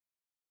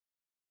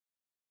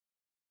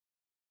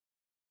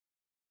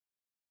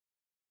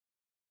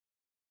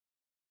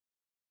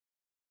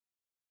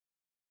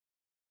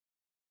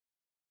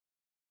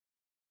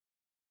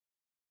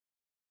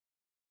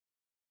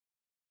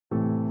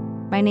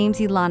My name's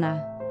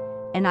Elana,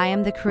 and I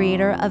am the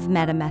creator of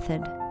Meta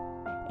Method.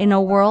 In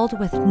a world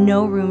with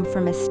no room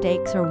for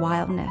mistakes or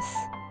wildness,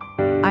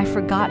 I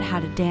forgot how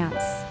to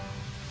dance.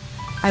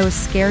 I was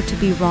scared to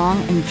be wrong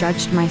and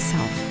judged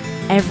myself.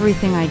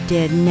 Everything I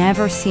did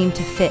never seemed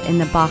to fit in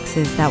the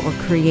boxes that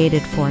were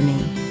created for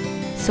me.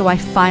 So I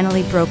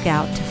finally broke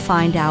out to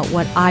find out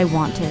what I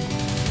wanted.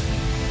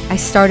 I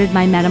started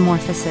my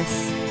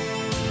metamorphosis.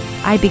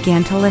 I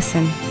began to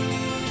listen.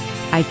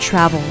 I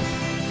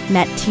traveled,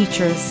 met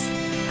teachers,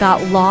 got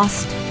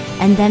lost,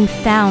 and then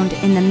found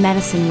in the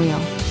medicine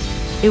wheel.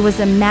 It was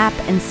a map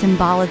and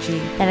symbology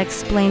that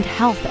explained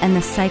health and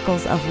the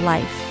cycles of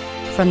life.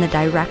 From the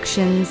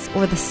directions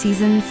or the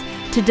seasons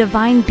to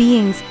divine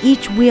beings,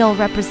 each wheel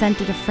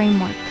represented a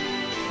framework.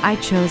 I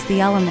chose the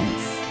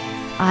elements.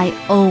 I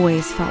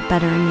always felt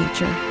better in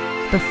nature.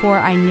 Before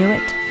I knew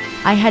it,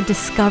 I had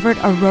discovered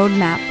a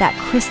roadmap that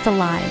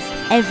crystallized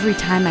every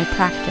time I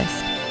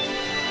practiced.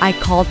 I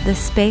called this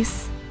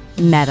space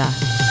Meta.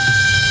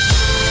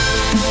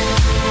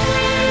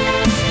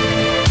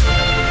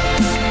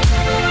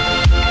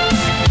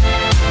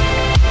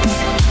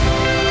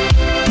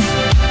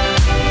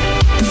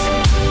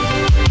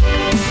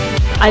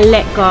 I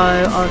let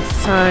go of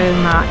so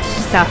much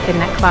stuff in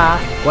that class.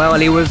 Well,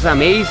 it was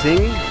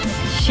amazing.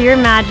 Sheer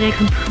magic,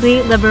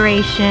 complete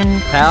liberation.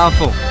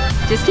 Powerful.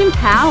 Just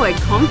empowered,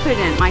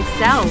 confident,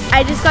 myself.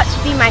 I just got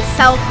to be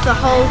myself the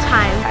whole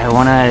time. I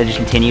want to just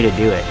continue to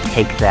do it.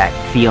 Take that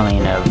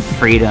feeling of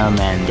freedom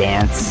and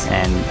dance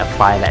and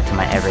apply that to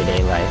my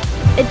everyday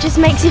life. It just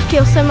makes you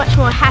feel so much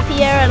more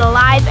happier and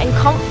alive and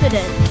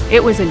confident.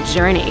 It was a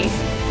journey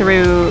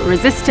through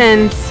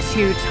resistance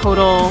to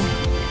total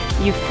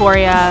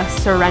euphoria,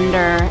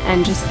 surrender,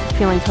 and just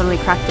feeling totally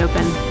cracked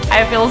open.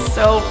 I feel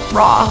so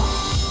raw,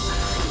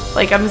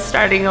 like I'm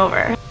starting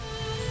over.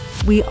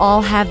 We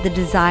all have the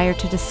desire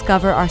to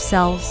discover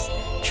ourselves,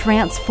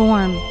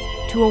 transform,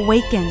 to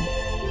awaken,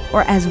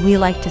 or as we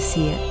like to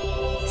see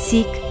it,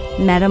 seek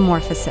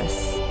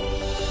metamorphosis.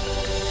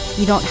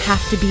 You don't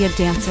have to be a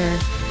dancer,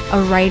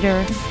 a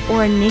writer,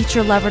 or a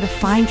nature lover to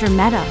find your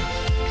meta.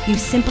 You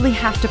simply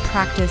have to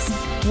practice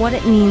what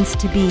it means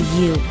to be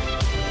you.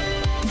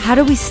 How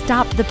do we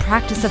stop the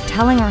practice of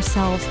telling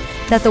ourselves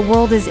that the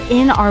world is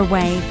in our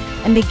way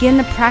and begin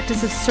the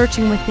practice of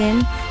searching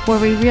within, where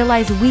we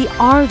realize we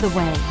are the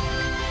way?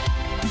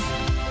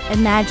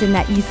 Imagine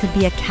that you could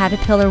be a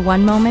caterpillar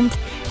one moment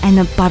and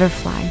a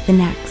butterfly the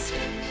next.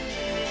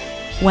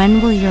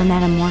 When will your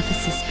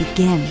metamorphosis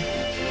begin?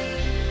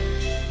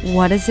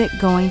 What is it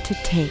going to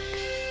take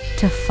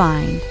to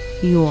find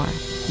your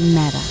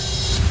meta?